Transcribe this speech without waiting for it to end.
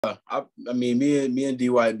I mean, me and D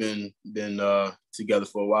White been together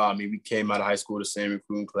for a while. I mean, we came out of high school the same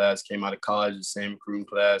recruiting class, came out of college the same recruiting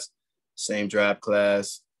class, same draft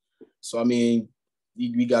class. So I mean,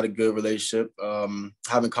 we got a good relationship.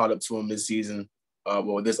 Haven't caught up to him this season,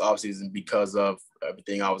 this offseason because of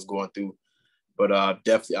everything I was going through. But I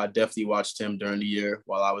definitely watched him during the year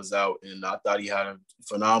while I was out, and I thought he had a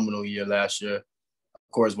phenomenal year last year.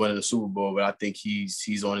 Of course, winning the Super Bowl, but I think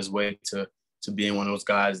he's on his way to being one of those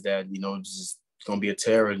guys that, just going to be a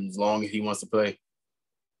terror as long as he wants to play.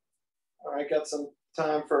 All right, got some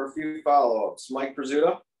time for a few follow-ups. Mike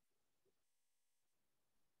Prizzuto.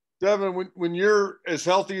 Devin, when you're as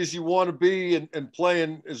healthy as you want to be and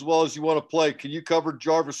playing as well as you want to play, can you cover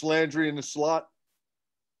Jarvis Landry in the slot?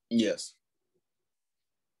 Yes.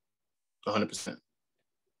 100%.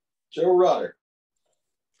 Joe Rutter.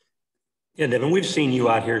 Yeah, Devin, we've seen you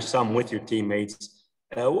out here some with your teammates.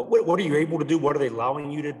 What are you able to do? What are they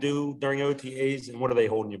allowing you to do during OTAs, and what are they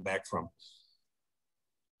holding you back from?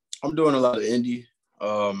 I'm doing a lot of indie,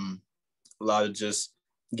 a lot of just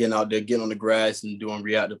getting out there, getting on the grass and doing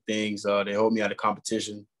reactive things. They hold me out of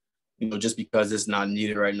competition, just because it's not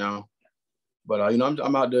needed right now. But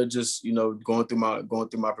I'm out there just going through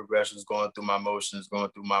my progressions, going through my motions, going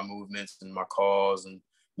through my movements and my calls, and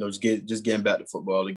just getting back to football again.